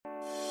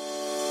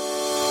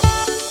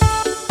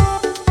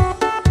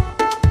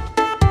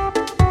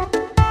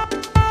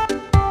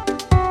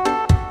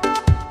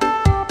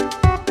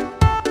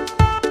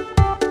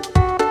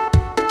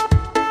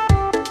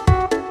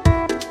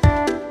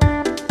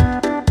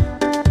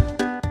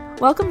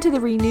Welcome to the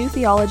Renew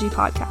Theology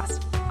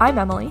podcast. I'm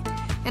Emily.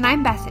 And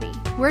I'm Bethany.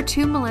 We're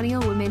two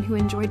millennial women who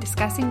enjoy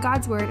discussing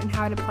God's Word and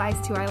how it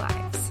applies to our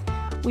lives.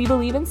 We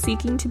believe in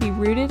seeking to be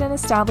rooted and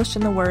established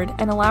in the Word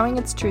and allowing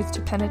its truth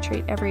to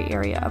penetrate every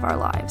area of our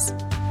lives.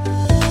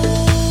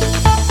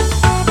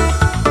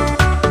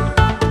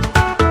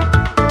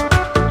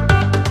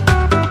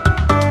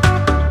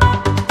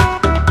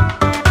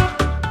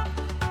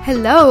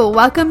 Hello,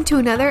 welcome to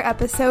another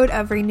episode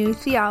of Renew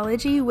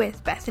Theology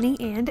with Bethany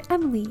and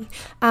Emily.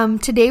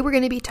 Today we're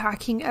going to be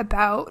talking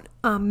about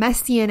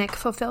Messianic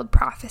fulfilled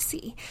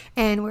prophecy,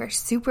 and we're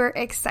super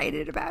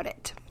excited about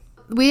it.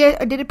 We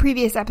did a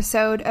previous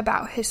episode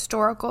about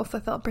historical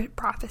fulfilled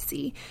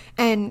prophecy,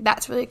 and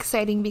that's really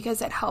exciting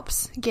because it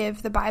helps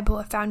give the Bible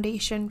a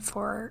foundation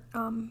for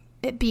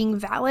it being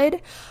valid.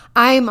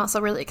 I'm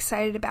also really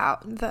excited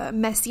about the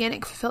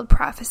Messianic fulfilled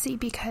prophecy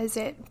because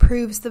it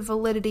proves the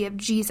validity of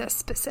Jesus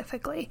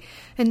specifically.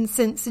 And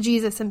since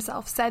Jesus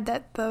himself said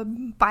that the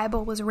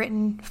Bible was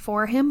written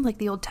for him, like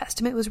the Old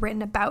Testament was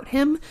written about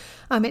him,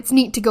 it's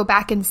neat to go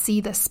back and see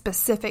the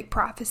specific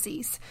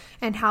prophecies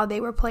and how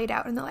they were played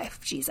out in the life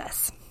of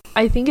Jesus.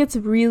 I think it's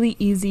really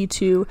easy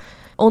to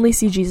only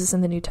see Jesus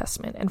in the New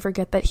Testament and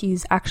forget that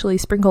he's actually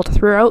sprinkled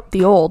throughout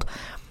the Old.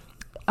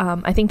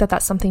 I think that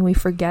that's something we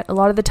forget a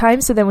lot of the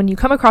time. So then when you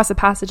come across a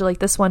passage like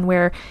this one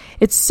where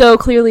it's so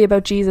clearly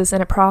about Jesus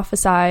and it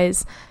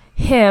prophesies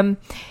him,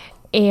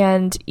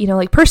 and, you know,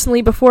 like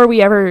personally, before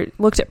we ever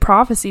looked at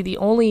prophecy, the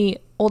only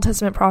Old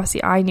Testament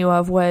prophecy I knew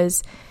of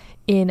was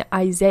in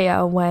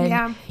Isaiah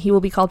when he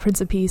will be called Prince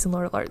of Peace and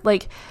Lord of Lords.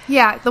 Like,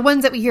 yeah, the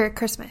ones that we hear at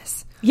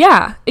Christmas.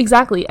 Yeah,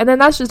 exactly. And then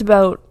that's just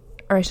about,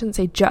 or I shouldn't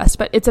say just,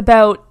 but it's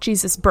about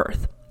Jesus'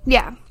 birth.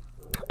 Yeah.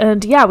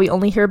 And yeah, we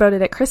only hear about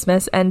it at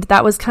Christmas, and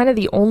that was kind of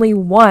the only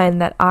one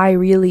that I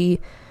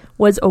really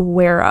was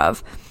aware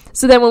of.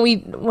 So then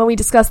when we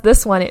discuss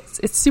this one,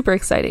 it's super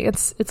exciting.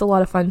 It's a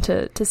lot of fun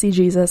to see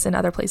Jesus in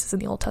other places in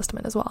the Old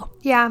Testament as well.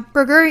 Yeah,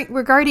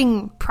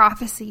 regarding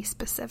prophecy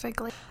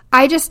specifically,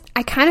 I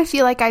kind of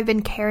feel like I've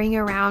been carrying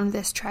around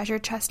this treasure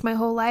chest my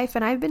whole life,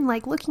 and I've been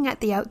like looking at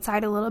the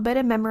outside a little bit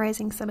and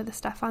memorizing some of the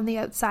stuff on the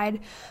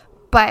outside.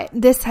 But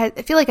I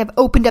feel like I've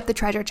opened up the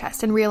treasure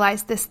chest and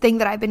realized this thing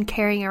that I've been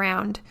carrying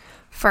around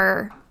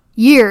for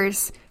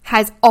years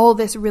has all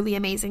this really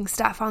amazing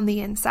stuff on the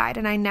inside,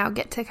 and I now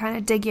get to kind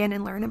of dig in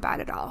and learn about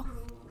it all.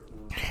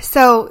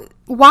 So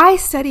why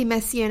study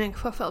Messianic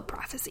fulfilled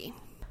prophecy?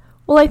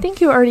 Well, I think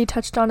you already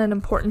touched on an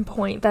important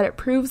point, that it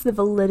proves the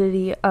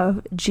validity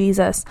of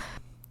Jesus.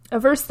 A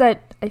verse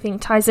that I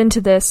think ties into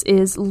this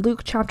is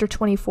Luke chapter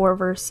 24,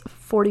 verse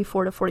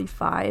 44 to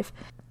 45.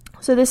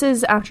 So this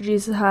is after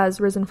Jesus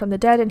has risen from the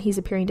dead and he's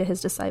appearing to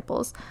his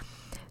disciples.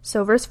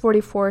 So verse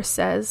 44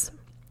 says,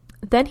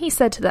 "Then he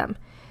said to them,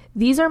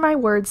 'These are my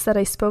words that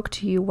I spoke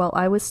to you while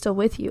I was still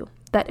with you,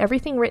 that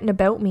everything written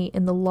about me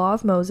in the law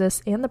of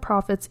Moses and the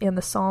prophets and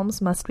the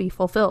Psalms must be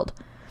fulfilled.'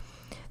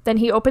 Then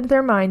he opened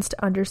their minds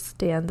to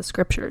understand the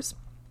scriptures."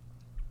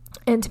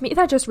 And to me,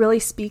 that just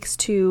really speaks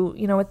to,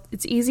 you know,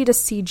 it's easy to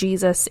see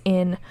Jesus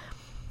in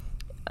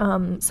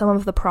some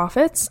of the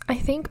prophets, I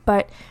think,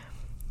 but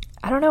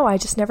I don't know, I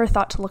just never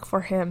thought to look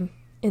for him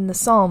in the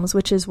Psalms,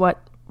 which is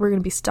what we're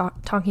going to be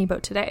talking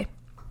about today.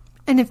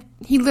 And if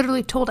he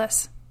literally told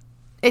us,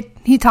 they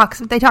talk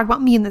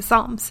about me in the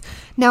Psalms.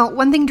 Now,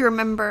 one thing to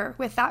remember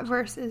with that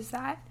verse is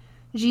that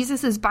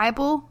Jesus'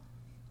 Bible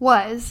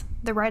was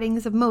the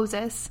writings of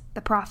Moses,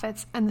 the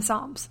prophets, and the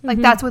Psalms.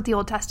 Like, that's what the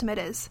Old Testament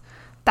is.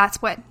 That's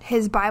what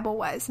his Bible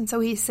was. And so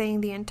he's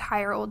saying the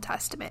entire Old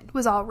Testament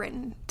was all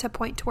written to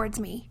point towards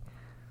me.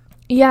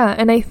 Yeah,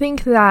 and I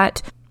think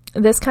that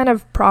this kind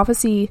of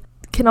prophecy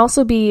can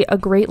also be a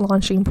great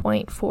launching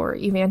point for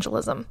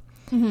evangelism.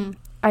 Mm-hmm.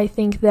 I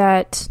think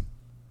that,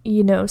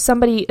 you know,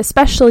 somebody,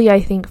 especially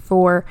I think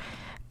for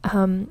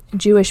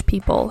Jewish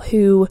people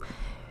who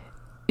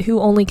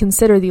only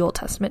consider the Old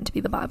Testament to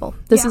be the Bible,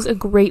 this is a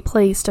great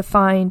place to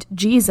find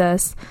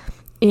Jesus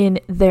in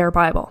their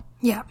Bible.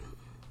 Yeah.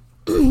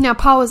 Now,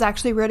 Paul was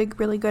actually really,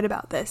 really good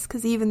about this,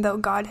 because even though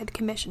God had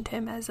commissioned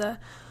him as a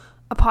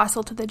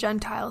apostle to the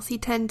Gentiles, he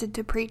tended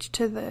to preach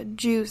to the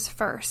Jews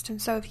first.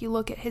 And so if you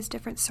look at his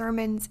different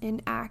sermons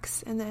in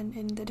Acts and then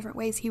in the different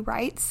ways he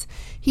writes,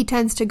 he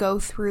tends to go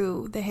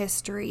through the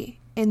history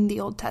in the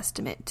Old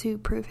Testament to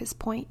prove his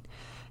point.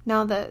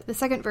 Now, the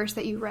second verse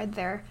that you read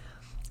there,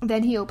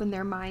 "Then he opened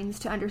their minds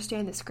to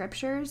understand the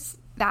scriptures,"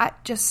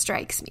 that just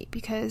strikes me,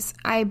 because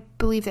I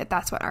believe that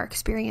that's what our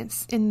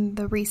experience in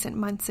the recent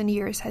months and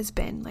years has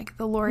been. Like,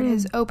 the Lord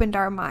has opened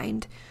our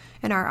mind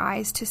and our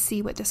eyes to see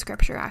what the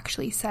scripture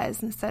actually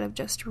says, instead of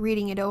just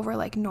reading it over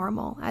like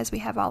normal as we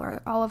have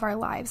all of our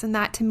lives. And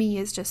that to me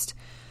is just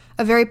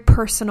a very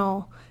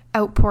personal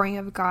outpouring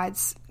of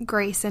God's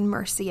grace and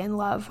mercy and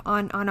love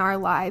on our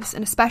lives,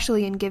 and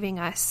especially in giving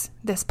us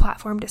this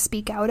platform to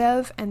speak out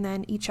of, and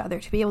then each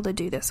other to be able to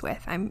do this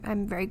with.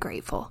 I'm very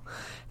grateful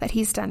that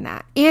he's done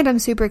that. And I'm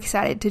super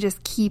excited to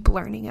just keep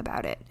learning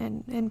about it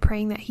and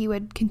praying that he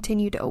would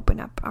continue to open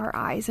up our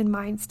eyes and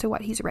minds to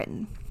what he's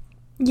written.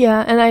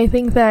 Yeah, and I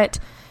think that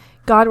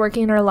God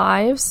working in our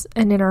lives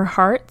and in our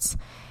hearts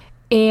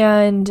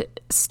and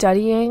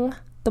studying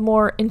the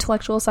more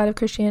intellectual side of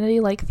Christianity,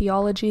 like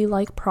theology,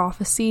 like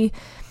prophecy,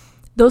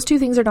 those two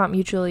things are not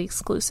mutually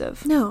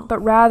exclusive. No. But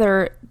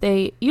rather,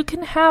 you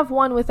can have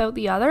one without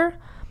the other,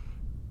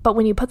 but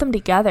when you put them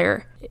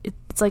together,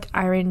 it's like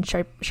iron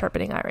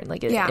sharpening iron.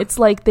 Like it's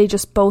like they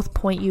just both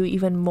point you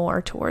even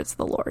more towards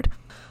the Lord.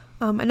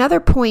 Another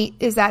point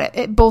is that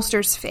it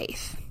bolsters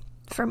faith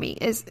for me.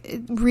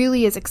 It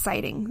really is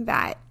exciting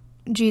that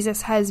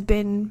Jesus has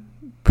been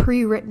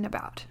pre-written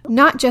about,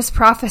 not just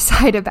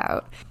prophesied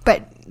about,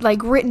 but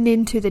like written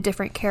into the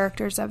different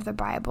characters of the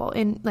Bible,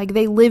 and like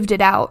they lived it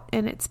out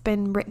and it's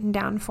been written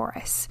down for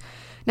us.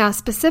 Now,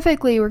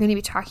 specifically, we're going to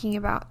be talking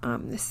about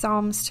the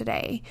Psalms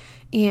today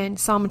and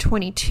Psalm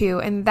 22,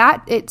 and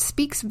that it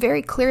speaks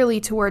very clearly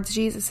towards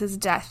Jesus's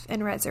death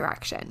and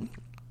resurrection.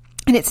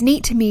 And it's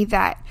neat to me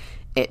that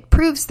it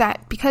proves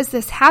that because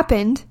this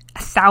happened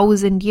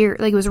 1,000 years,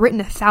 like it was written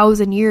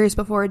 1,000 years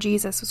before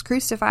Jesus was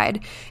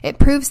crucified, it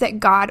proves that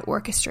God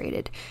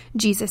orchestrated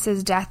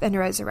Jesus's death and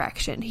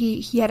resurrection.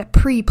 He had a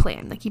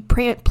pre-plan, like he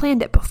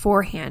planned it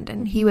beforehand,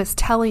 and he was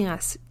telling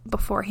us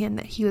beforehand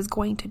that he was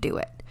going to do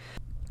it.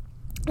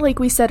 Like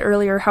we said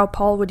earlier, how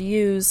Paul would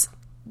use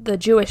the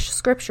Jewish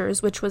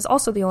scriptures, which was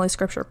also the only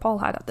scripture Paul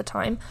had at the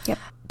time,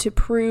 to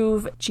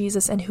prove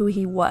Jesus and who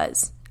he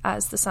was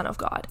as the Son of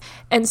God.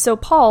 And so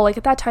Paul, like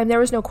at that time, there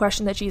was no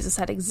question that Jesus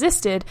had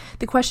existed.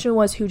 The question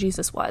was who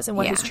Jesus was and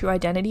what his true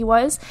identity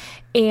was.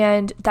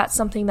 And that's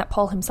something that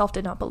Paul himself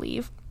did not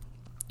believe.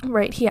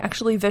 Right? He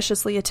actually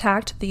viciously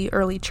attacked the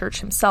early church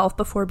himself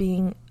before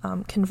being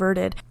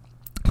converted.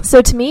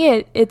 So to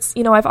me, it's,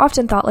 I've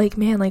often thought like,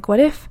 man, like what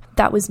if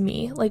that was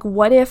me? Like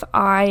what if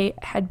I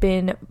had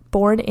been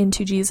born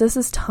into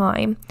Jesus's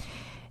time?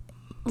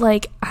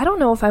 Like, I don't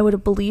know if I would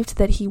have believed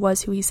that he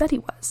was who he said he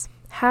was.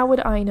 How would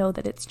I know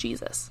that it's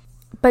Jesus?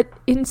 But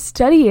in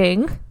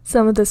studying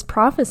some of this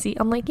prophecy,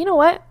 I'm like, you know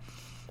what?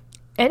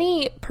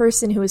 Any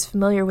person who is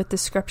familiar with the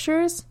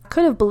scriptures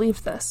could have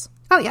believed this.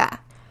 Oh, yeah.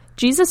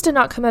 Jesus did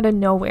not come out of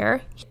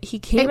nowhere. He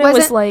came and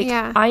was like,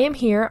 I am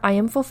here. I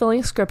am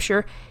fulfilling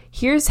scripture.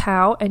 Here's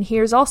how, and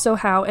here's also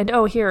how, and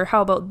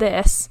how about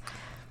this?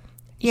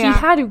 Yeah. He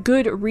had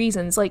good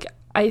reasons. Like,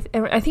 I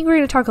think we're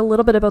going to talk a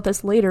little bit about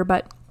this later,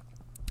 but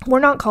we're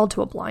not called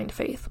to a blind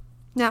faith.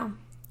 No.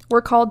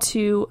 We're called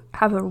to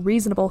have a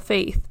reasonable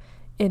faith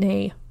in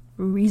a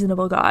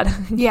reasonable God.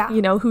 Yeah.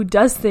 Who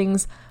does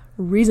things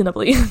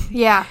reasonably.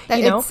 Yeah.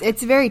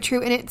 It's very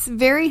true. And it's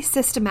very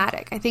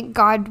systematic. I think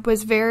God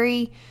was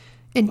very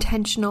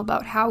intentional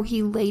about how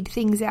he laid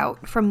things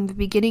out from the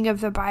beginning of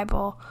the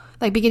Bible,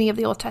 like beginning of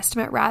the Old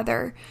Testament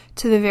rather,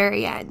 to the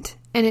very end.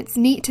 And it's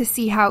neat to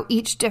see how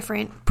each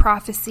different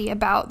prophecy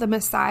about the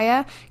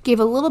Messiah gave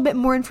a little bit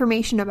more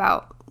information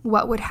about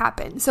what would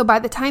happen. So by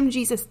the time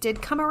Jesus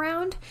did come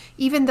around,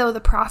 even though the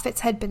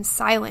prophets had been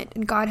silent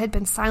and God had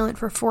been silent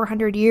for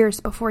 400 years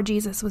before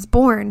Jesus was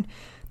born,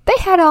 they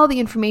had all the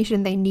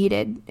information they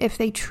needed if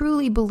they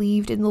truly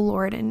believed in the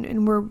Lord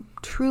and were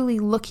truly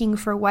looking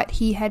for what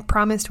he had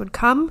promised would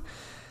come.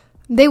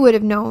 They would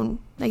have known,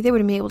 like they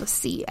would have been able to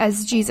see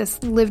as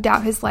Jesus lived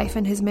out his life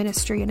and his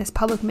ministry and his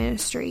public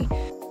ministry.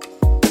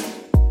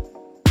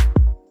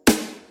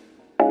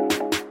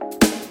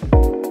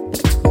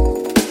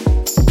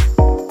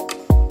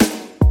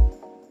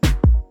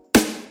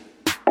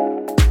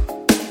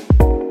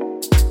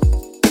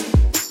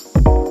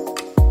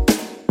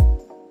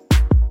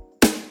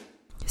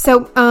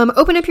 So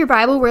open up your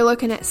Bible. We're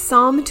looking at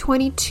Psalm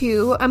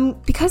 22.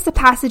 Because the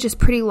passage is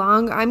pretty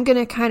long, I'm going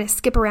to kind of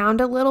skip around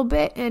a little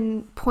bit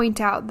and point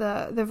out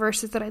the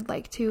verses that I'd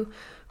like to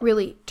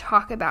really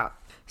talk about.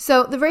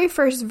 So the very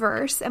first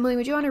verse, Emily,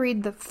 would you want to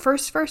read the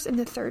first verse and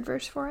the third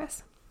verse for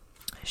us?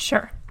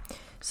 Sure.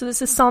 So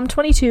this is Psalm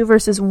 22,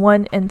 verses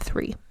 1 and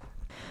 3.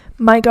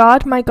 My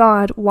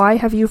God, why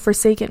have you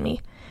forsaken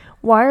me?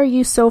 Why are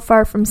you so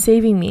far from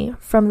saving me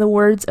from the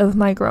words of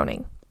my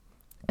groaning?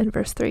 And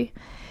verse 3.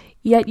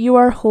 Yet you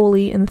are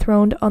holy,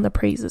 enthroned on the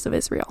praises of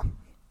Israel.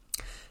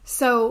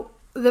 So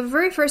the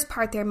very first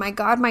part there, my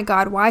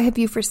God, why have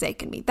you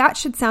forsaken me? That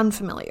should sound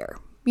familiar.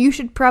 You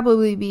should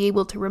probably be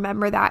able to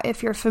remember that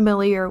if you're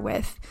familiar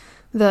with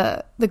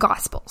the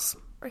Gospels,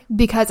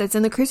 because it's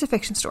in the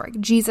crucifixion story.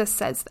 Jesus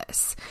says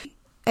this.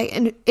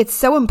 And it's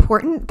so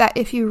important that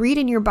if you read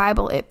in your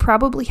Bible, it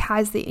probably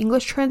has the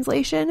English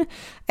translation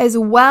as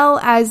well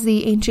as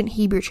the ancient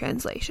Hebrew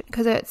translation,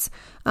 because it's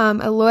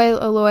Eloi,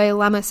 Eloi,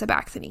 lama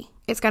sabachthani.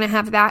 It's going to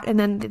have that and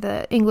then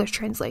the English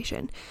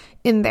translation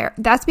in there.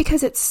 That's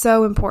because it's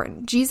so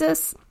important.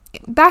 Jesus,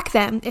 back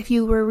then, if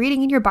you were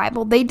reading in your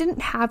Bible, they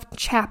didn't have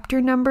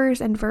chapter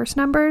numbers and verse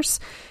numbers.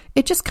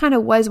 It just kind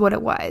of was what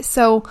it was.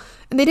 So,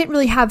 and they didn't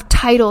really have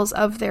titles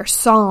of their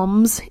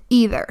psalms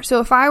either. So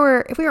if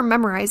we were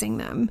memorizing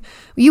them,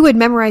 you would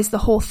memorize the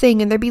whole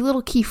thing and there'd be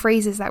little key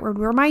phrases that would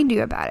remind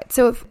you about it.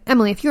 So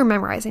Emily, if you were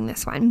memorizing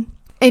this one,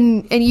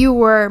 and you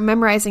were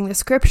memorizing the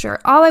scripture,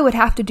 all I would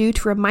have to do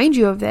to remind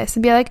you of this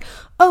and be like,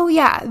 oh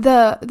yeah,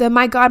 the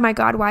my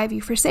God, why have you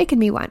forsaken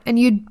me one? And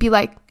you'd be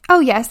like, oh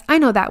yes, I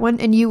know that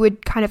one. And you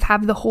would kind of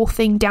have the whole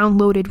thing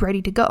downloaded,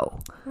 ready to go.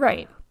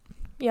 Right.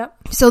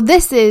 Yep. So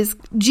this is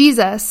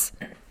Jesus,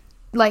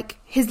 like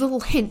his little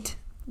hint.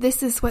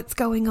 This is what's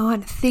going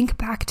on. Think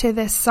back to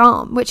this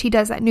psalm, which he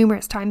does that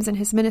numerous times in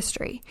his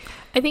ministry.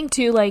 I think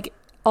too, like,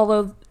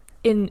 although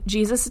in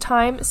Jesus'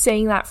 time,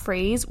 saying that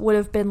phrase would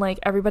have been like,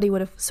 everybody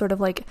would have sort of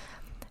like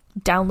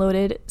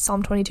downloaded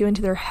Psalm 22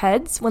 into their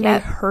heads when they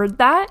heard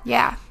that.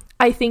 Yeah.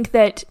 I think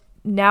that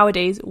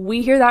nowadays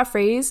we hear that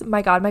phrase,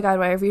 my God,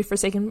 why have you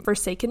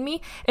forsaken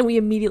me? And we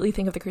immediately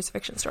think of the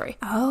crucifixion story.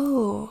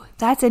 Oh,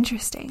 that's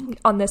interesting.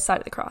 On this side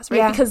of the cross, right?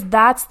 Yeah. Because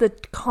that's the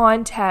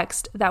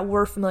context that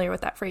we're familiar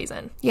with that phrase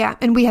in. Yeah,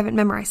 and we haven't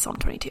memorized Psalm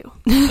 22.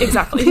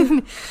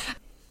 Exactly.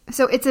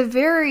 So it's a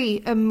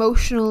very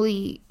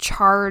emotionally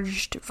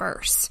charged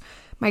verse.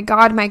 My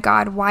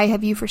God, why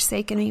have you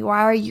forsaken me?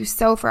 Why are you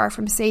so far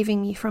from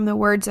saving me from the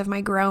words of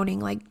my groaning?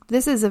 Like,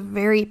 this is a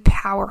very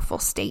powerful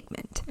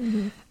statement.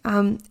 Mm-hmm.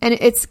 And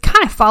it's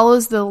kind of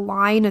follows the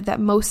line that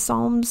most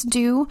Psalms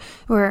do,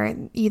 where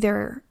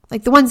either,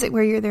 like the ones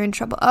where they're in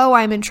trouble. Oh,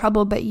 I'm in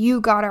trouble, but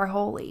you, God, are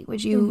holy.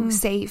 Would you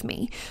save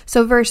me?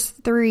 So verse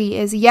 3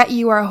 is, yet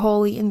you are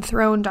holy,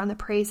 enthroned on the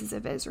praises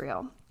of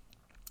Israel.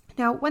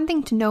 Now, one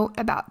thing to note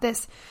about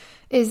this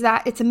is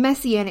that it's a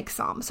messianic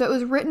psalm. So it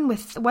was written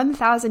with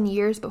 1,000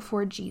 years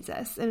before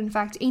Jesus. And in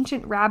fact,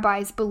 ancient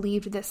rabbis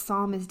believed this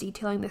psalm is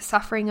detailing the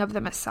suffering of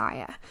the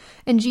Messiah.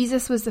 And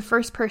Jesus was the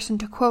first person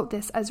to quote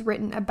this as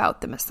written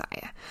about the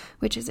Messiah,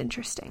 which is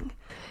interesting.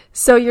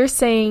 So you're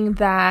saying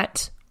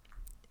that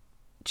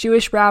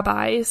Jewish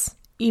rabbis,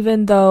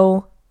 even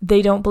though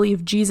they don't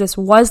believe Jesus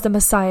was the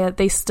Messiah,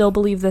 they still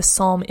believe this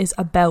psalm is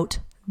about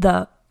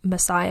the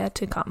Messiah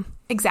to come.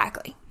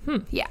 Exactly.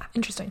 Yeah.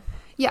 Interesting.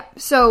 Yeah,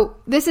 so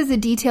this is a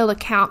detailed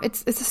account.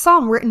 It's a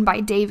psalm written by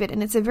David,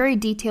 and it's a very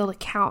detailed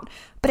account,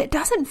 but it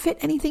doesn't fit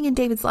anything in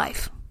David's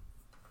life.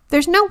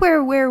 There's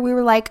nowhere where we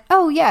were like,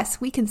 oh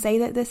yes, we can say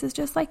that this is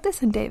just like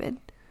this in David.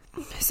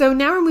 So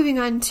now we're moving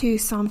on to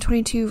Psalm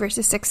 22,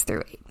 verses 6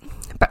 through 8.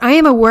 But I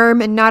am a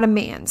worm and not a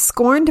man,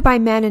 scorned by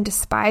men and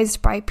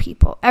despised by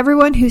people.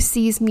 Everyone who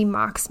sees me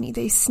mocks me.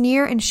 They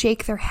sneer and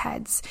shake their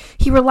heads.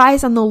 He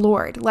relies on the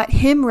Lord. Let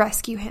him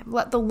rescue him.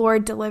 Let the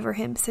Lord deliver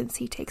him, since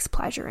he takes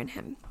pleasure in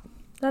him.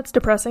 That's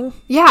depressing.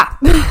 Yeah.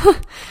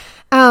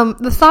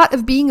 The thought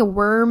of being a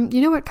worm,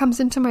 you know what comes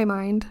into my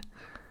mind?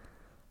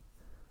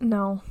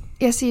 No.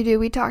 Yes, you do.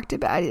 We talked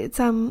about it. It's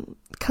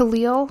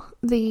Khalil,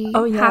 the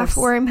half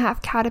worm,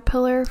 half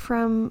caterpillar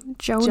from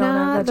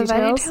Jonah the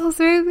VeggieTales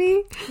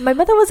movie. My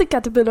mother was a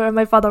caterpillar and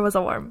my father was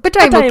a worm. But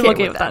I'm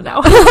okay with that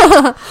now.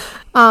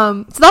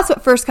 So that's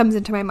what first comes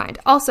into my mind.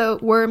 Also,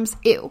 worms,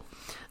 ew.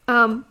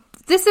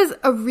 This is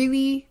a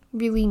really,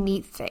 really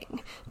neat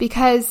thing,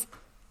 because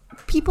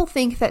people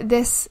think that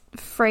this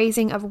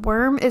phrasing of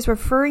worm is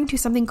referring to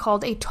something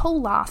called a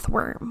Toloth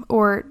worm,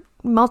 or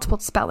multiple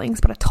spellings,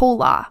 but a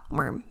Tola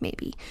worm,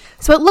 maybe.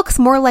 So it looks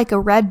more like a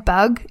red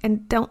bug,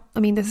 and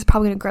this is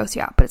probably going to gross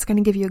you out, but it's going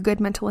to give you a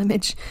good mental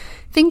image.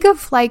 Think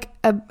of like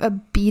a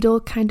beetle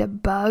kind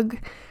of bug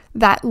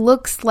that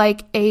looks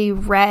like a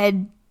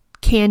red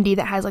candy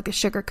that has like a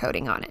sugar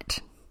coating on it.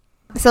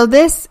 So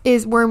this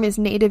worm is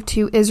native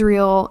to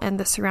Israel and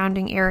the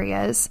surrounding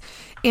areas,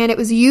 and it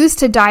was used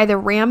to dye the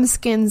ram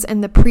skins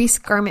and the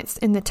priest garments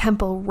in the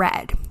temple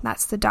red.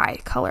 That's the dye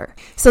color.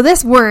 So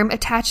this worm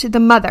the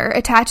mother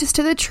attaches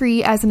to the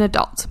tree as an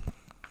adult.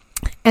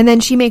 And then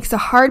she makes a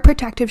hard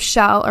protective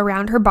shell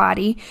around her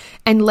body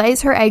and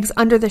lays her eggs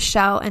under the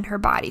shell and her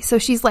body. So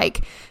she's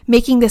like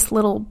making this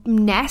little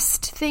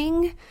nest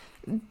thing,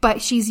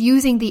 but she's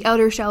using the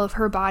outer shell of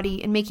her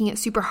body and making it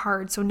super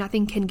hard so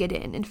nothing can get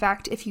in. In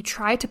fact, if you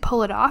try to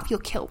pull it off, you'll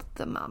kill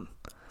the mom.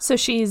 So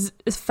she's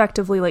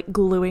effectively like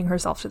gluing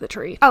herself to the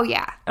tree. Oh,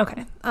 yeah.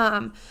 Okay.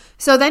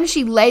 So then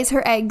she lays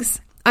her eggs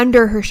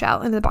under her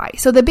shell in the body.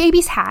 So the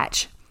babies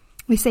hatch.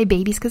 We say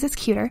babies because it's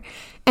cuter.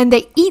 And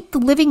they eat the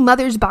living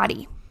mother's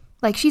body.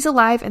 Like she's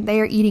alive and they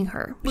are eating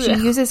her. She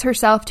uses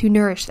herself to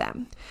nourish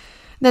them.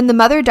 Then the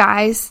mother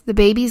dies, the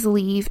babies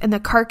leave, and the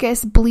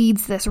carcass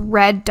bleeds this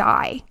red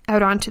dye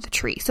out onto the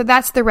tree. So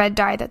that's the red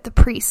dye that the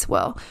priests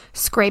will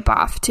scrape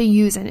off to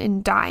use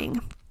in dyeing.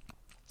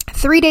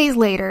 3 days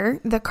later,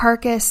 the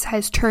carcass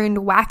has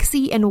turned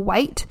waxy and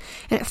white,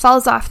 and it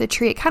falls off the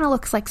tree. It kind of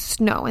looks like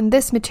snow, and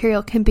this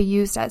material can be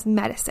used as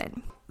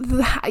medicine.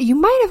 You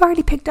might have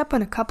already picked up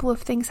on a couple of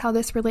things how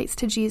this relates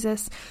to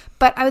Jesus,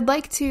 but I would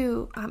like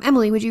to,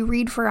 Emily, would you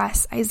read for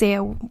us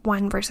Isaiah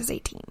 1 verses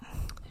 18?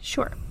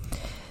 Sure.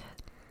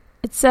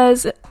 It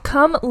says,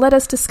 "Come, let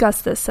us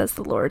discuss this, says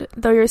the Lord.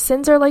 Though your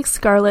sins are like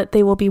scarlet,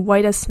 they will be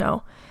white as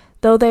snow.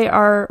 Though they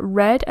are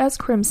red as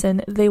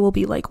crimson, they will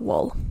be like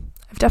wool."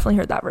 I've definitely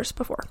heard that verse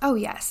before. Oh,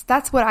 yes.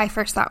 That's what I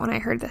first thought when I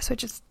heard this,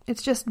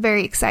 it's just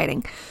very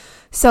exciting.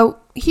 So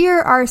here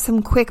are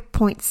some quick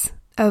points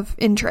of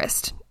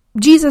interest.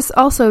 Jesus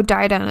also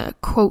died on a,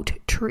 quote,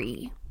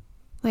 tree.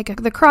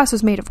 The cross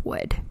was made of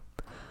wood.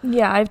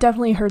 Yeah, I've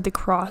definitely heard the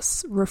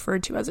cross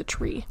referred to as a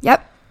tree.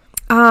 Yep.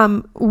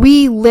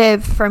 we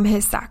live from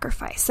his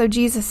sacrifice. So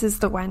Jesus is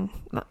the one,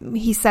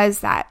 he says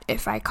that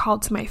if I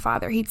called to my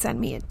Father, he'd send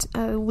me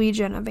a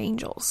legion of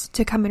angels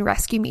to come and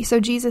rescue me. So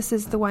Jesus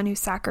is the one who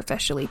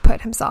sacrificially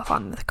put himself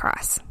on the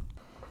cross.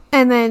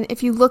 And then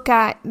if you look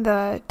at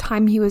the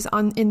time he was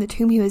in the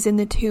tomb, he was in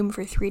the tomb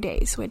for 3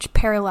 days, which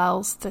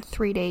parallels the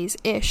 3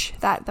 days-ish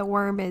that the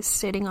worm is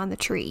sitting on the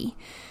tree.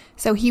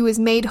 So he was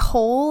made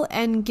whole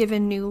and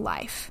given new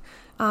life.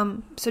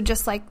 So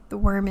just like the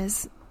worm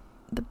is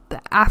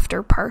the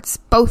after parts,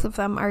 both of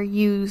them are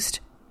used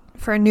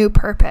for a new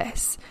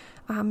purpose.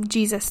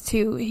 Jesus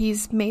too,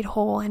 he's made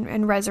whole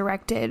and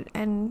resurrected,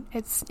 and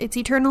it's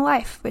eternal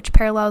life, which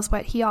parallels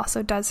what he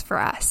also does for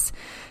us.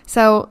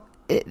 So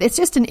it's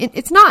just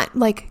it's not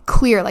like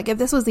clear. Like if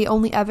this was the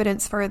only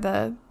evidence for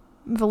the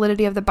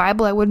validity of the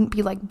Bible, I wouldn't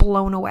be like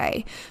blown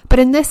away. But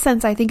in this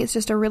sense, I think it's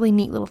just a really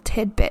neat little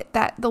tidbit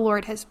that the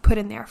Lord has put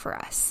in there for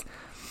us,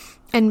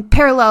 and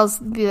parallels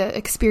the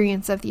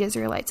experience of the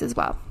Israelites as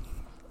well.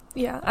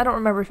 Yeah, I don't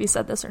remember if he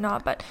said this or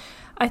not, but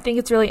I think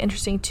it's really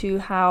interesting too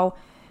how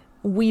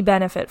we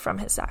benefit from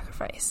his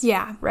sacrifice.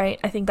 Yeah. Right?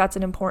 I think that's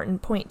an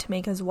important point to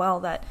make as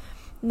well, that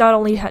not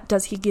only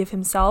does he give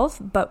himself,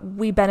 but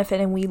we benefit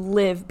and we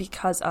live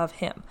because of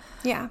him.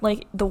 Yeah.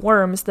 Like the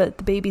worms, the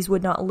babies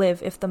would not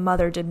live if the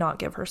mother did not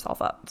give herself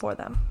up for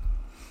them.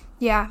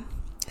 Yeah.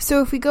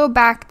 So if we go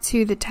back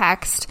to the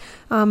text,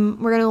 we're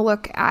going to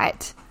look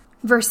at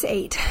verse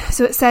 8.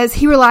 So it says,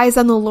 he relies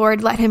on the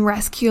Lord, let him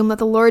rescue him, let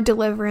the Lord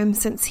deliver him,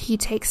 since he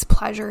takes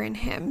pleasure in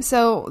him.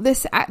 So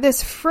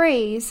this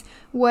phrase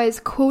was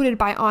quoted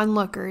by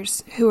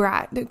onlookers who were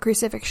at the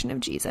crucifixion of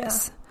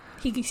Jesus.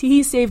 Yeah.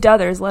 He saved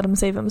others, let him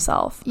save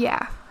himself.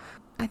 Yeah.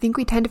 I think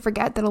we tend to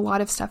forget that a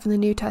lot of stuff in the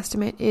New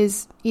Testament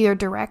is either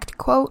direct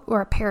quote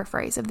or a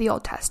paraphrase of the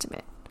Old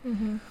Testament.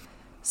 Mm-hmm.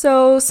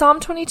 So Psalm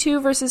 22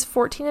 verses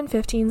 14 and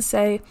 15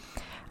 say,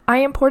 I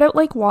am poured out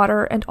like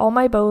water, and all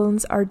my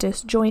bones are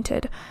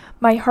disjointed.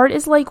 My heart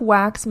is like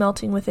wax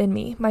melting within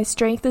me. My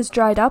strength is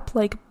dried up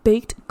like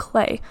baked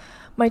clay.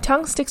 My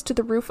tongue sticks to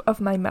the roof of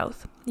my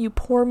mouth. You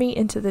pour me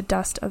into the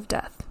dust of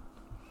death.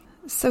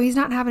 So he's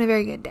not having a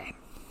very good day.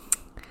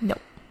 No.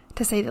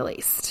 To say the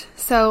least.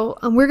 So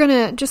we're going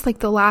to, just like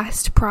the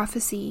last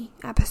prophecy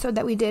episode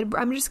that we did,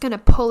 I'm just going to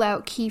pull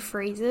out key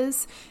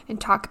phrases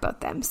and talk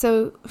about them.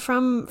 So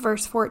from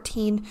verse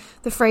 14,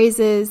 the phrase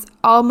is,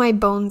 all my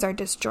bones are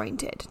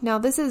disjointed. Now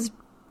this is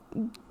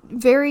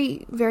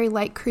very, very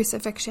like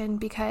crucifixion,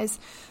 because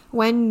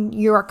when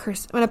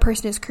a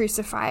person is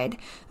crucified,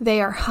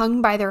 they are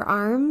hung by their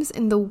arms,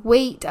 and the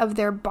weight of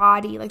their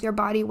body, like their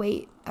body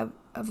weight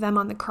of them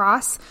on the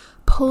cross,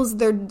 pulls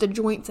the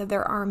joints of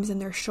their arms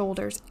and their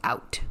shoulders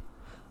out.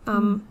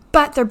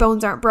 But their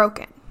bones aren't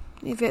broken.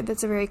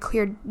 That's a very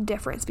clear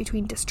difference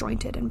between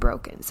disjointed and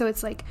broken. So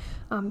it's like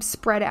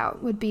spread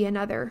out would be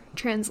another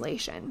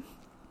translation.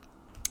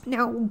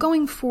 Now,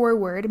 going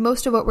forward,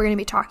 most of what we're going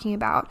to be talking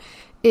about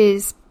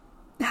is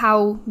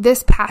how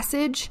this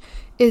passage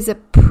is a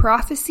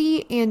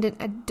prophecy and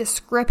a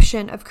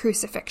description of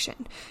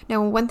crucifixion.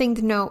 Now, one thing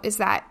to note is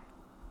that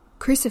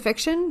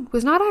crucifixion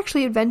was not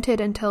actually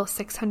invented until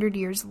 600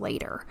 years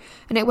later,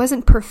 and it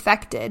wasn't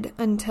perfected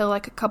until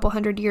like a couple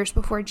hundred years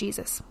before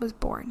Jesus was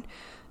born.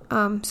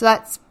 So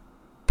that's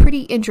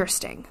pretty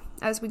interesting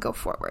as we go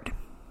forward.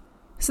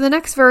 So the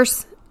next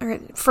verse or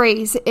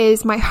phrase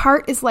is, my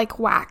heart is like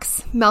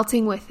wax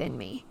melting within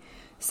me.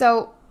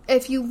 So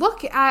if you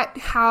look at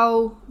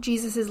how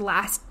Jesus's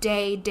last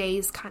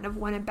days kind of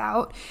went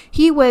about,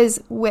 he was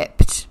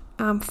whipped,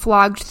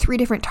 flogged 3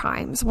 different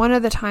times. One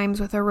of the times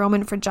with a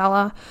Roman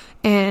flagella,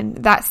 and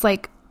that's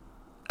like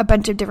a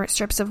bunch of different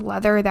strips of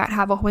leather that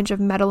have a whole bunch of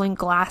metal and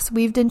glass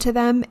weaved into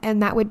them,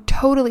 and that would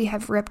totally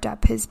have ripped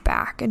up his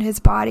back and his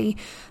body.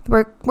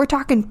 We're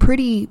talking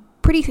pretty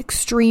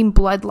extreme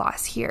blood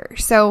loss here.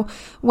 So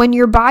when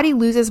your body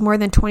loses more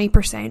than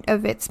 20%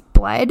 of its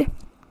blood,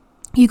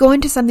 you go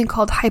into something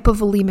called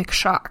hypovolemic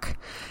shock.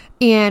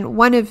 And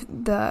one of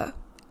the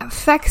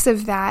effects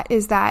of that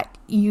is that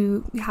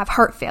you have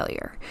heart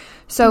failure.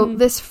 So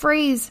this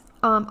phrase,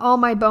 all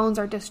my bones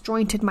are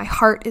disjointed, my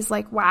heart is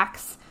like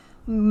wax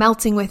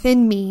melting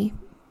within me,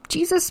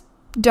 Jesus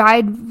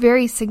died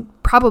very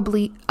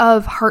probably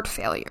of heart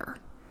failure.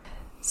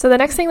 So the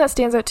next thing that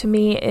stands out to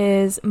me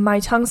is, my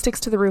tongue sticks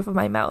to the roof of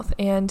my mouth.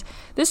 And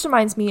this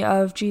reminds me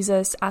of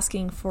Jesus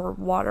asking for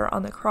water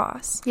on the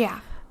cross.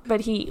 Yeah.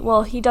 But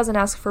he doesn't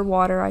ask for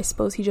water. I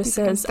suppose he just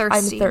says,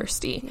 I'm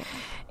thirsty. Yeah.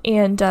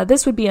 And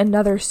this would be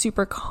another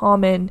super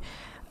common,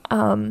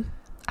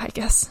 I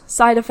guess,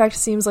 side effect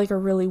seems like a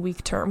really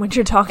weak term when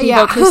you're talking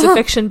about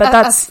crucifixion, but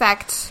that's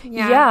effect.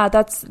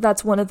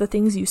 That's one of the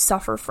things you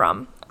suffer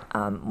from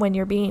when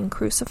you're being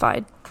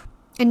crucified.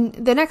 And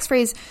the next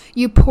phrase,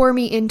 you pour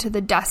me into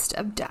the dust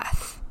of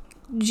death.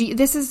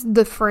 This is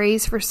the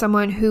phrase for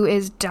someone who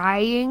is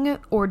dying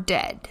or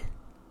dead.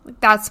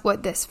 That's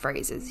what this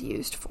phrase is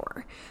used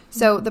for.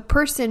 So the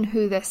person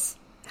who this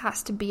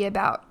has to be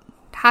about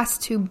has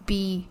to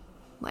be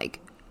like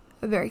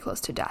very close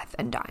to death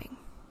and dying.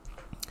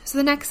 So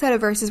the next set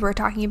of verses we're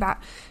talking about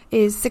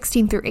is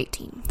 16 through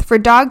 18. For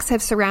dogs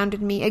have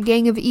surrounded me. A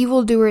gang of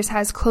evildoers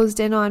has closed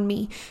in on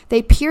me.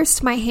 They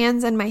pierced my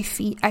hands and my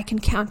feet. I can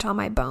count all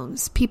my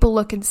bones. People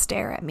look and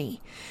stare at me.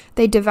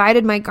 They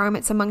divided my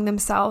garments among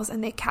themselves,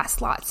 and they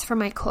cast lots for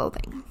my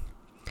clothing.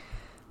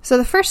 So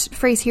the first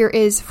phrase here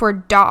is, for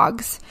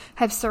dogs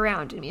have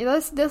surrounded me.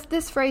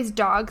 This phrase,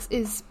 dogs,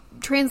 is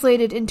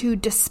translated into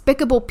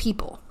despicable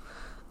people.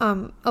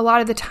 A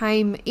lot of the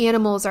time,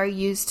 animals are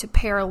used to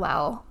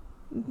parallel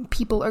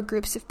people or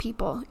groups of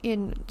people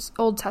in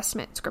Old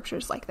Testament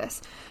scriptures like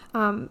this.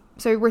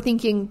 So we're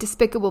thinking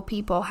despicable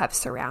people have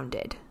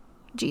surrounded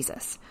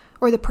Jesus,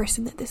 or the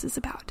person that this is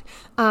about.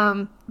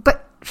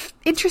 But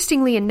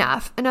interestingly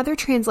enough, another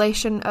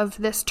translation of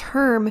this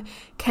term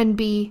can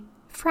be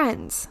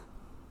friends,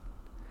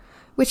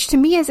 which to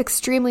me is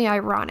extremely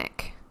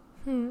ironic.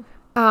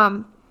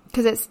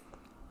 Because it's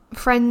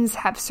friends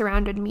have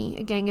surrounded me,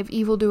 a gang of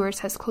evildoers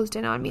has closed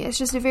in on me. It's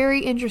just a very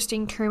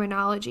interesting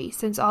terminology,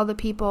 since all the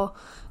people,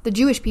 the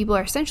Jewish people,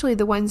 are essentially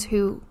the ones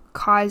who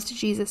caused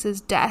Jesus'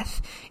 death,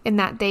 in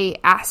that they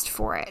asked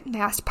for it. They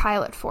asked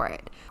Pilate for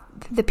it.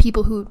 The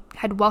people who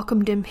had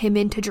welcomed him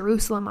into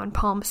Jerusalem on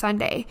Palm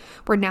Sunday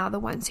were now the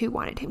ones who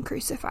wanted him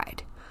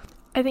crucified.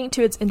 I think,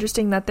 too, it's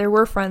interesting that there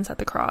were friends at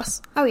the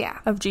cross. Oh, yeah.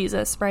 Of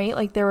Jesus, right?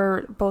 Like, there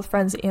were both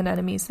friends and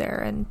enemies there,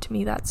 and to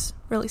me, that's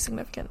really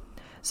significant.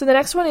 So the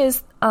next one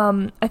is,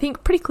 I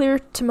think, pretty clear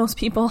to most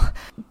people,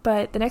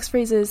 but the next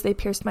phrase is, they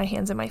pierced my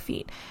hands and my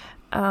feet.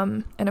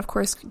 And of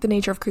course, the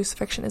nature of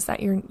crucifixion is that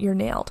you're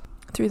nailed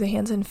through the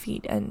hands and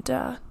feet, and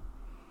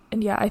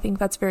yeah, I think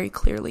that's very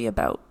clearly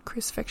about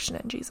crucifixion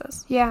and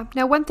Jesus. Yeah.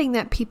 Now, one thing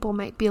that people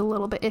might be a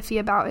little bit iffy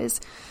about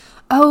is,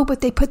 oh, but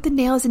they put the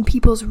nails in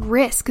people's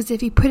wrists, because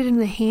if you put it in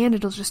the hand,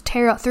 it'll just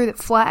tear out through the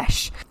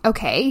flesh.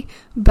 Okay,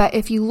 but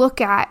if you look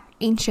at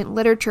ancient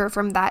literature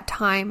from that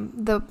time,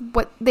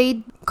 what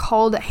they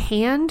called a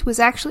hand was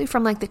actually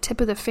from like the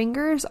tip of the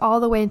fingers all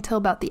the way until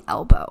about the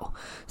elbow.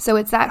 So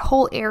it's that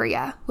whole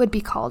area would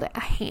be called a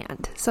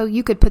hand. So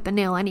you could put the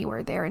nail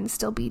anywhere there and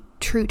still be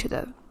true to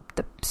the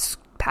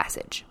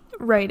passage.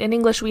 Right. In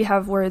English, we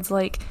have words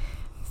like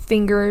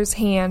fingers,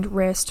 hand,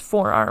 wrist,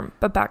 forearm,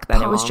 but back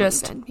then it was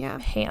just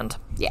hand.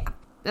 Yeah.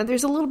 Now,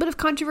 there's a little bit of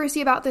controversy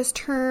about this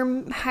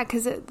term,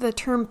 because the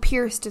term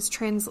pierced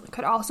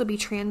could also be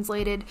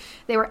translated,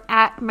 they were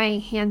at my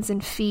hands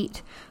and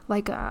feet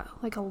like a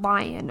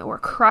lion, or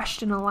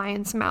crushed in a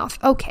lion's mouth.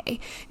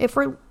 Okay, if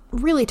we're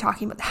really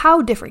talking about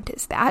how different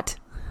is that?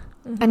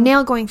 Mm-hmm. A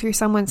nail going through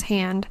someone's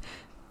hand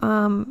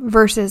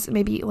versus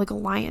maybe like a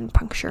lion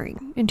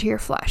puncturing into your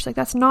flesh. Like,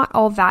 that's not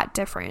all that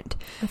different.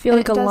 I feel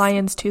like a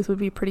lion's tooth would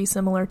be pretty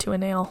similar to a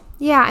nail.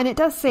 Yeah, and it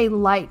does say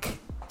like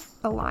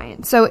a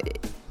lion. So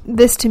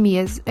this to me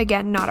is,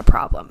 again, not a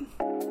problem.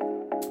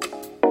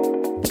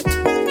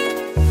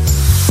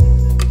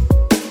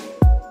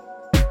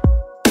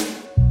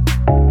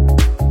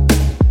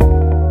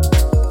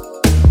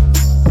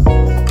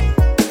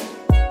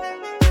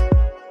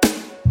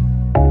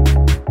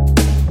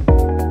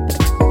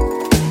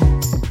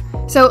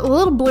 So a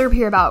little blurb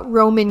here about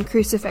Roman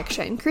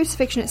crucifixion.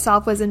 Crucifixion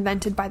itself was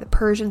invented by the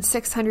Persians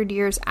 600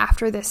 years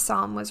after this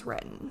psalm was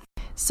written.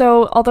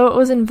 So, although it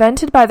was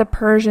invented by the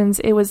Persians,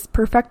 it was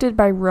perfected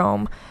by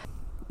Rome.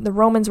 The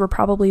Romans were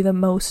probably the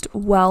most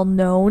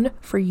well-known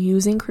for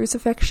using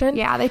crucifixion.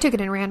 Yeah, they took it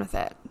and ran with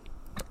it.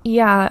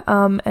 Yeah,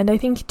 and I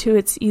think, too,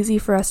 it's easy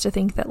for us to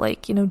think that,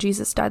 like,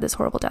 Jesus died this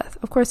horrible death.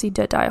 Of course he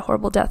did die a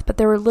horrible death, but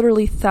there were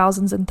literally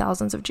thousands and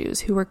thousands of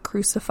Jews who were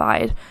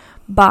crucified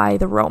by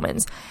the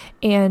Romans.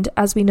 And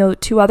as we know,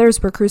 2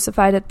 others were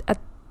crucified at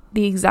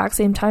the exact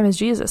same time as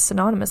Jesus,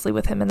 synonymously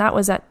with him, and that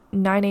was at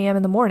 9 a.m.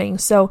 in the morning.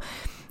 So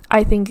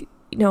I think,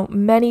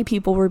 many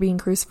people were being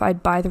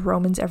crucified by the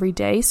Romans every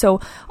day. So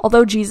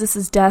although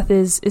Jesus' death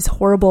is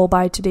horrible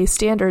by today's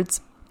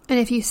standards. And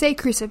if you say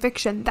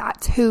crucifixion,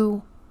 that's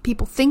who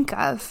people think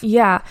of.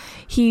 Yeah,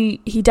 he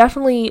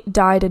definitely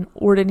died an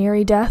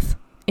ordinary death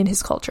in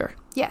his culture.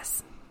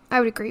 Yes, I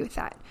would agree with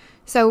that.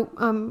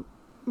 So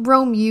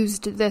Rome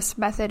used this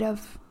method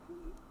of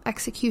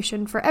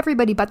execution for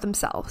everybody but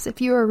themselves. If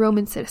you were a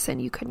Roman citizen,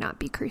 you could not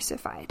be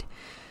crucified.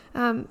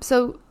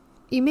 So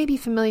you may be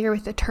familiar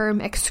with the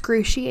term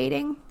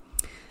excruciating.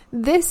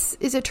 This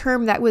is a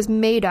term that was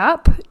made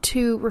up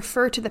to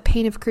refer to the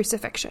pain of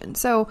crucifixion.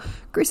 So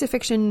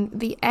crucifixion,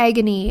 the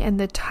agony and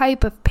the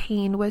type of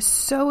pain was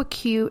so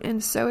acute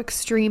and so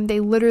extreme,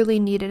 they literally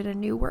needed a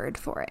new word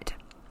for it.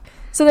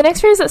 So the next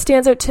phrase that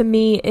stands out to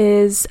me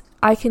is,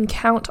 I can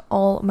count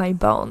all my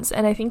bones.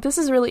 And I think this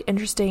is really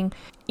interesting.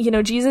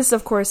 Jesus,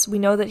 of course, we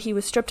know that he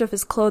was stripped of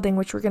his clothing,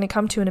 which we're going to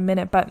come to in a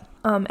minute. But,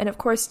 and of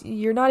course,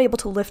 you're not able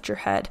to lift your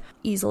head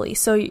easily.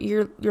 So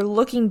you're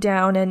looking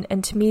down,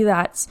 and to me,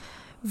 that's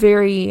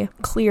very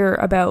clear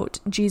about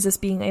Jesus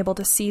being able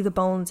to see the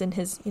bones in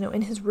his,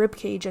 in his rib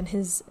cage and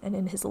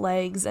in his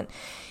legs. And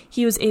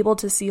he was able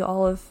to see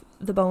all of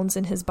the bones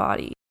in his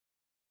body.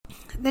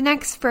 The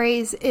next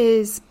phrase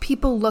is,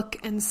 people look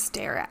and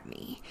stare at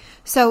me.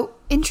 So,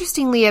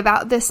 interestingly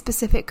about this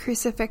specific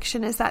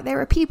crucifixion is that there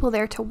were people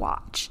there to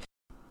watch.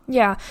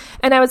 Yeah,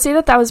 and I would say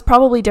that that was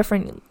probably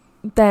different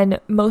than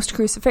most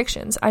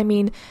crucifixions. I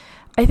mean,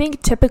 I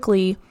think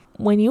typically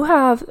when you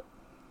have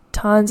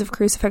tons of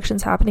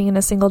crucifixions happening in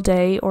a single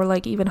day, or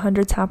like even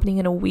hundreds happening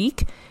in a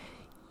week,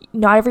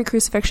 not every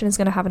crucifixion is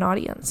going to have an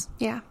audience.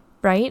 Yeah.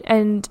 Right?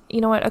 And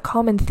you know what? A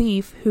common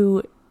thief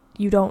who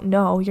you don't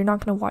know, you're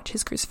not going to watch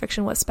his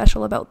crucifixion. What's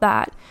special about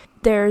that?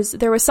 There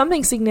was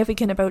something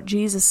significant about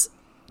Jesus's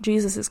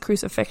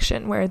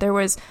crucifixion, where there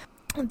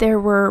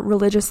were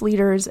religious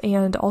leaders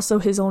and also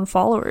his own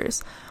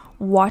followers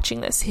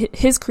watching this.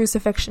 His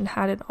crucifixion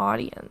had an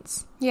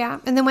audience. Yeah.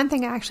 And then one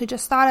thing I actually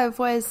just thought of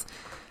was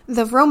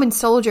the Roman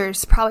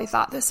soldiers probably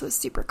thought this was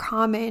super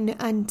common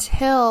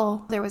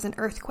until there was an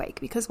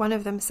earthquake, because one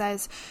of them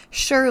says,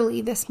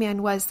 surely this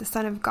man was the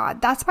Son of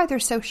God. That's why they're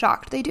so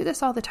shocked. They do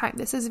this all the time.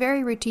 This is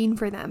very routine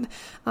for them.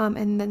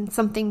 And then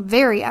something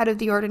very out of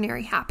the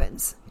ordinary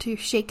happens to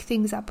shake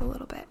things up a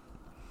little bit.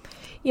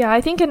 Yeah,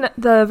 I think in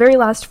the very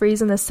last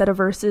phrase in this set of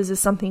verses is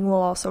something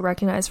we'll also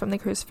recognize from the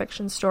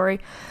crucifixion story.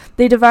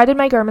 They divided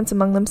my garments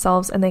among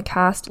themselves, and they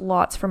cast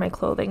lots for my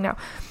clothing. Now,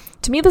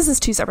 to me, this is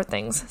two separate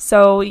things.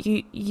 So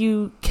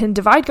you can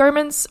divide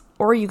garments,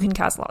 or you can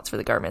cast lots for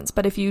the garments.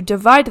 But if you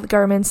divide the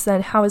garments,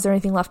 then how is there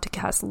anything left to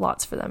cast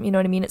lots for them? You know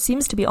what I mean? It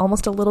seems to be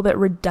almost a little bit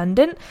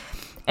redundant.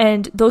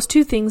 And those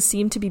two things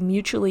seem to be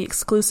mutually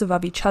exclusive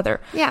of each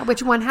other. Yeah,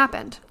 which one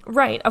happened?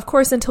 Right. Of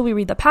course, until we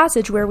read the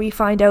passage where we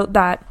find out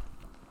that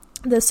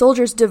the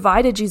soldiers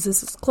divided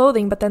Jesus'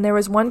 clothing, but then there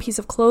was one piece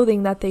of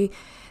clothing that they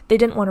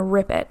didn't want to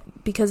rip it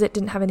because it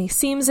didn't have any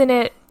seams in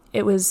it.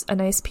 It was a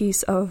nice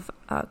piece of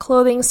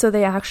clothing, so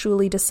they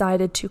actually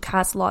decided to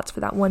cast lots for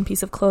that one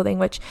piece of clothing,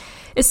 which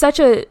is such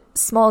a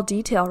small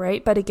detail,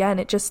 right? But again,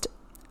 it just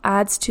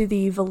adds to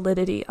the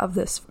validity of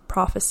this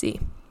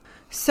prophecy.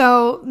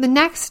 So the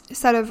next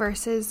set of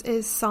verses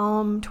is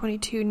Psalm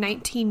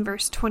 22:19,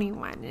 verse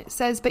 21. It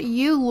says, "But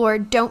you,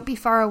 Lord, don't be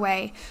far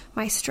away.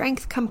 My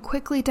strength, come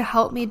quickly to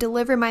help me.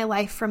 Deliver my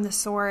life from the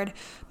sword,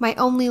 my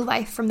only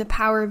life from the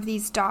power of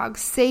these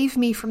dogs. Save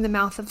me from the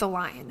mouth of the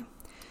lion.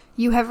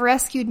 You have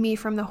rescued me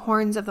from the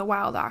horns of the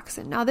wild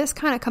oxen." Now, this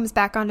kind of comes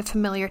back onto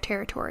familiar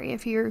territory.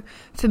 If you're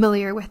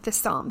familiar with the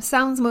psalm,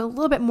 sounds a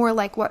little bit more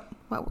like what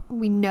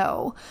we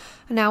know.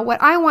 Now,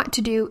 what I want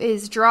to do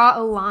is draw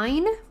a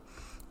line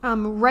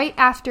right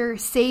after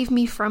 "save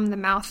me from the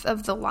mouth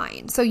of the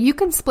lion." So you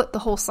can split the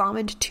whole psalm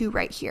into two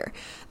right here.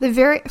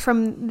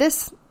 From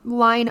this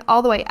line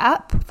all the way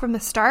up from the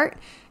start,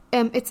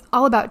 it's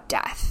all about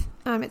death.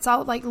 It's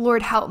all like,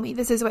 Lord, help me.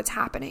 This is what's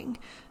happening.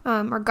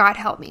 Or God,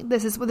 help me.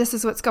 This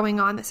is what's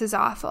going on. This is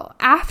awful.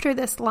 After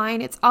this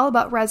line, it's all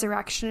about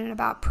resurrection and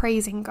about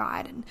praising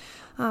God.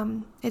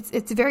 And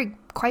it's very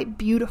quite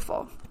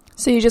beautiful.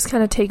 So you just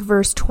kind of take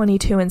verse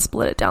 22 and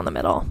split it down the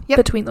middle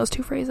between those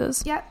two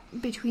phrases. Yep,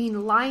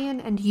 between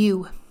lion and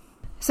you.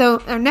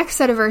 So our next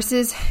set of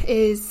verses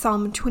is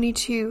Psalm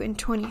 22 and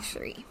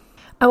 23.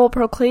 "I will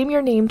proclaim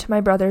your name to my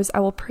brothers. I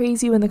will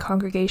praise you in the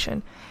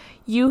congregation.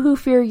 You who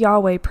fear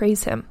Yahweh,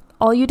 praise him.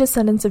 All you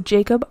descendants of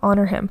Jacob,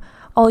 honor him.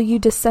 All you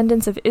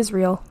descendants of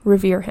Israel,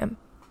 revere him."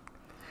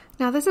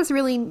 Now this is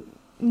really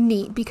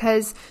neat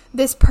because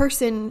this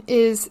person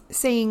is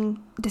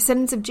saying,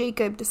 descendants of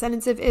Jacob,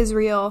 descendants of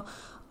Israel,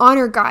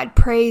 honor God,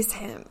 praise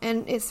him.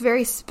 And it's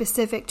very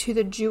specific to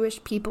the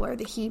Jewish people or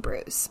the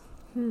Hebrews.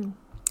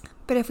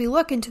 But if we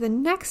look into the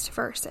next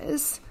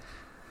verses,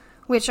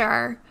 which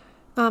are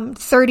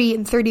 30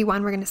 and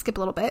 31, we're going to skip a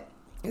little bit.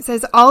 It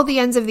says, "All the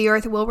ends of the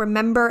earth will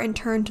remember and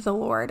turn to the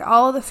Lord.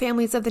 All the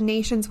families of the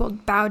nations will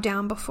bow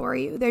down before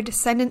you. Their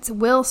descendants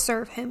will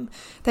serve him.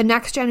 The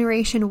next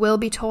generation will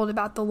be told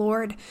about the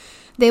Lord.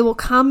 They will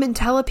come and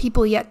tell a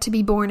people yet to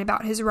be born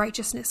about his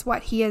righteousness,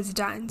 what he has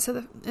done."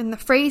 So the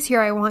phrase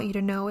here I want you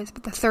to know is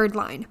the third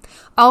line.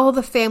 All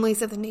the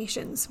families of the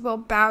nations will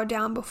bow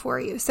down before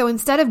you. So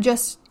instead of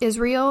just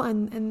Israel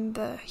and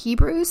the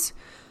Hebrews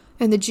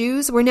and the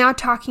Jews, we're now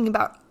talking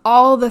about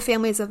all the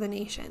families of the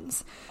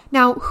nations.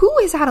 Now, who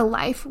has had a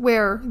life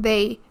where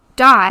they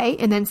die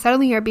and then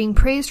suddenly are being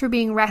praised for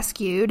being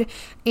rescued,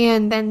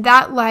 and then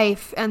that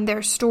life and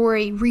their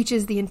story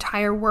reaches the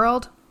entire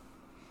world?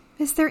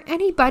 Is there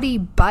anybody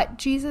but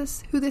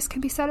Jesus who this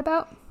can be said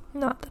about?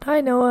 Not that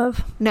I know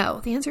of. No,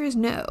 the answer is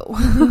no.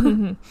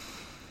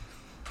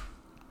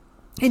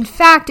 In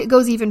fact, it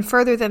goes even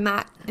further than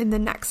that in the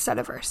next set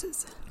of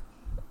verses.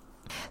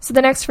 So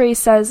the next phrase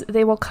says,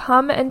 "They will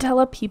come and tell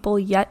a people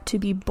yet to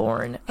be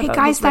born." Hey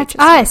guys, that's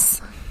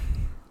us.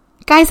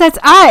 Guys, that's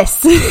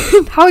us.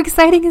 How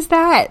exciting is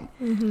that?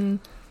 Mm-hmm.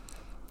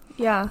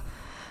 Yeah.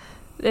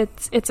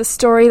 It's a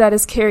story that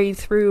is carried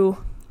through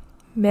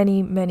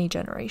many, many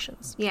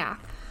generations. Yeah.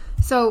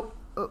 So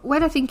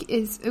what I think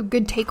is a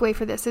good takeaway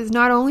for this is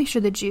not only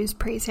should the Jews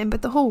praise him,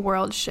 but the whole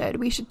world should.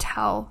 We should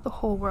tell the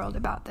whole world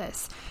about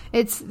this.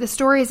 The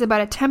story is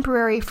about a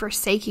temporary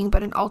forsaking,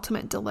 but an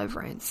ultimate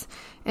deliverance.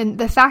 And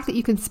the fact that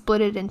you can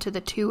split it into the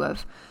two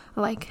of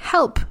like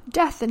help,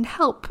 death and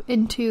help,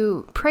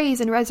 into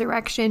praise and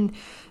resurrection,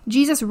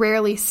 Jesus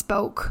rarely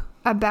spoke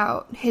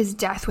about his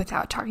death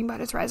without talking about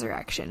his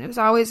resurrection. It was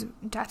always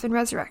death and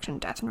resurrection,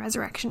 death and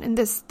resurrection. And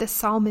this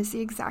psalm is the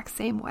exact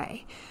same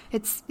way.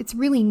 It's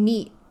really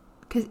neat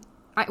because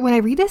when I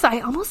read this,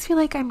 I almost feel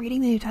like I'm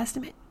reading the New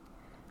Testament.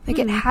 Like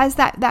it has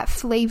that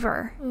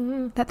flavor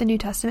that the New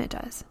Testament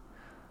does.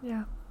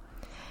 Yeah.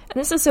 And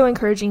this is so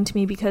encouraging to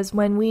me because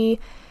when we,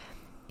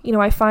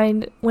 I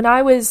find when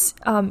I was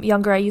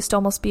younger, I used to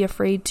almost be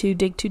afraid to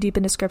dig too deep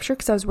into scripture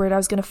because I was worried I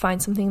was going to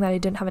find something that I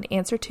didn't have an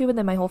answer to, and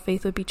then my whole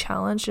faith would be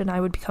challenged and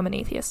I would become an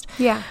atheist.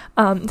 Yeah.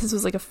 This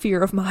was like a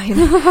fear of mine,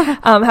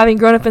 having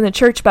grown up in the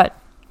church. But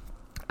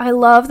I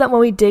love that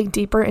when we dig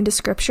deeper into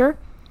scripture,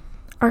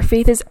 our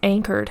faith is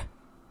anchored,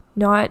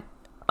 not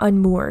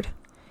unmoored.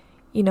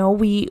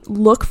 We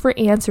look for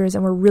answers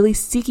and we're really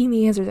seeking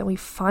the answers and we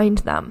find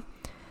them.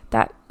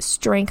 That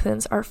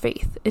strengthens our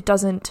faith. It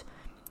doesn't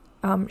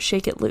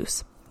shake it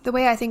loose. The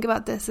way I think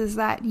about this is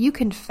that you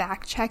can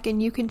fact check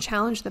and you can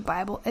challenge the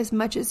Bible as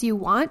much as you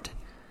want,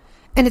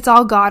 and it's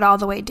all God all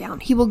the way down.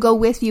 He will go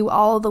with you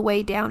all the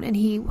way down, and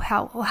he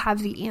will have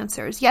the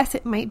answers. Yes,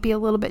 it might be a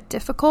little bit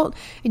difficult,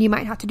 and you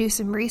might have to do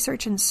some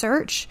research and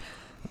search,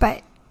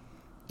 but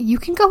you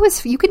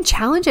can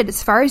challenge it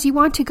as far as you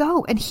want to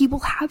go, and he will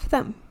have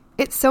them.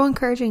 It's so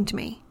encouraging to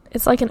me.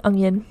 It's like an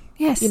onion.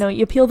 Yes.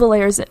 You peel the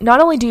layers.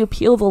 Not only do you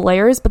peel the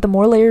layers, but the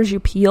more layers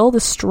you peel, the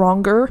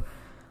stronger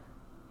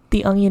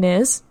the onion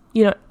is.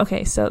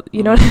 Okay, so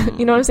you know what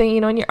I'm saying?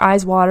 When your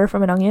eyes water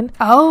from an onion?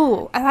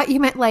 Oh, I thought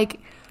you meant like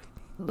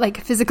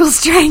physical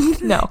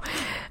strength. No.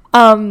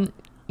 When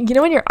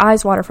your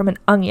eyes water from an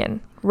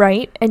onion,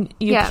 right? And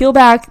you peel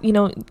back,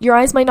 your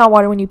eyes might not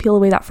water when you peel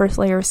away that first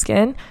layer of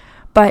skin,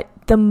 but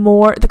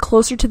the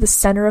closer to the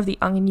center of the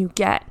onion you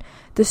get,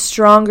 the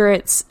stronger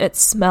its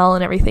smell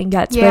and everything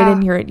gets, right?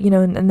 And you're,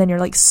 and then you're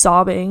like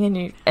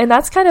sobbing, and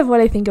that's kind of what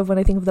I think of when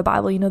I think of the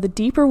Bible. The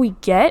deeper we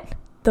get,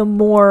 the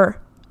more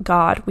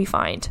God we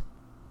find.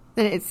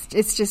 And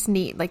it's just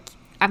neat. Like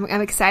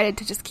I'm excited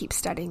to just keep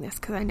studying this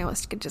because I know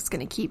it's just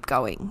going to keep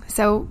going.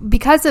 So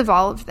because of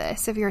all of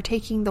this, if you're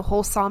taking the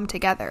whole psalm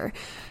together,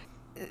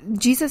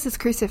 Jesus'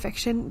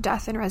 crucifixion,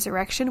 death, and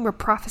resurrection were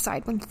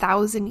prophesied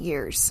 1,000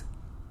 years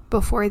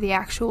before the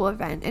actual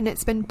event, and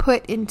it's been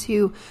put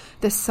into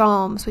the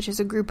Psalms, which is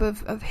a group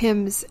of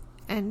hymns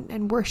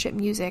and worship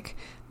music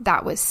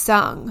that was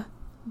sung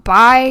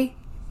by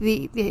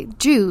the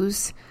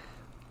Jews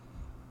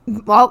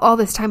all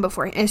this time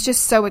before. And it's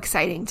just so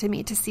exciting to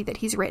me to see that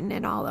he's written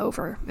it all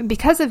over. And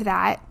because of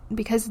that,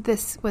 because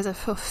this was a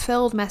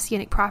fulfilled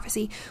messianic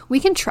prophecy,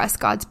 we can trust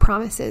God's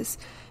promises,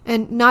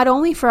 and not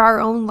only for our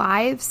own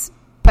lives,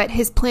 but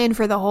his plan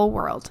for the whole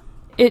world.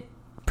 It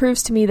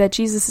proves to me that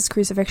Jesus'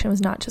 crucifixion was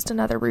not just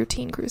another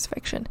routine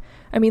crucifixion.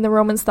 I mean, the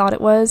Romans thought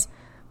it was,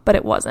 but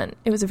it wasn't.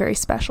 It was a very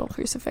special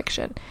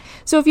crucifixion.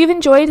 So if you've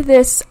enjoyed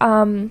this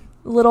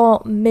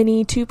little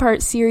mini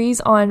 2-part series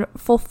on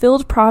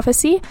fulfilled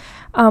prophecy,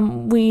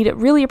 we'd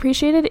really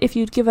appreciate it if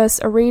you'd give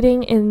us a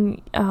rating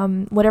in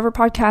whatever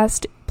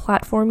podcast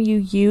platform you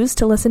use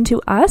to listen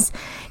to us.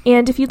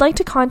 And if you'd like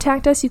to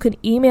contact us, you can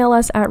email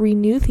us at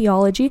Renew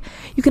Theology.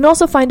 You can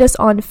also find us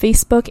on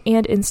Facebook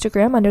and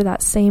Instagram under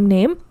that same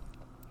name.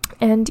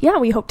 And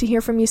we hope to hear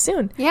from you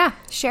soon. Yeah,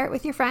 share it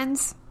with your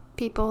friends,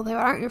 people that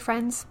aren't your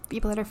friends,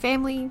 people that are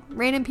family,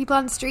 random people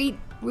on the street.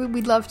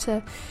 We'd love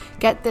to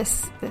get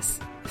this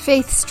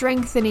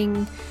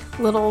faith-strengthening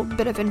little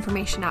bit of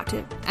information out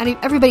to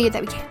everybody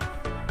that we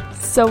can.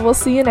 So we'll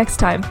see you next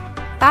time.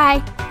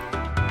 Bye.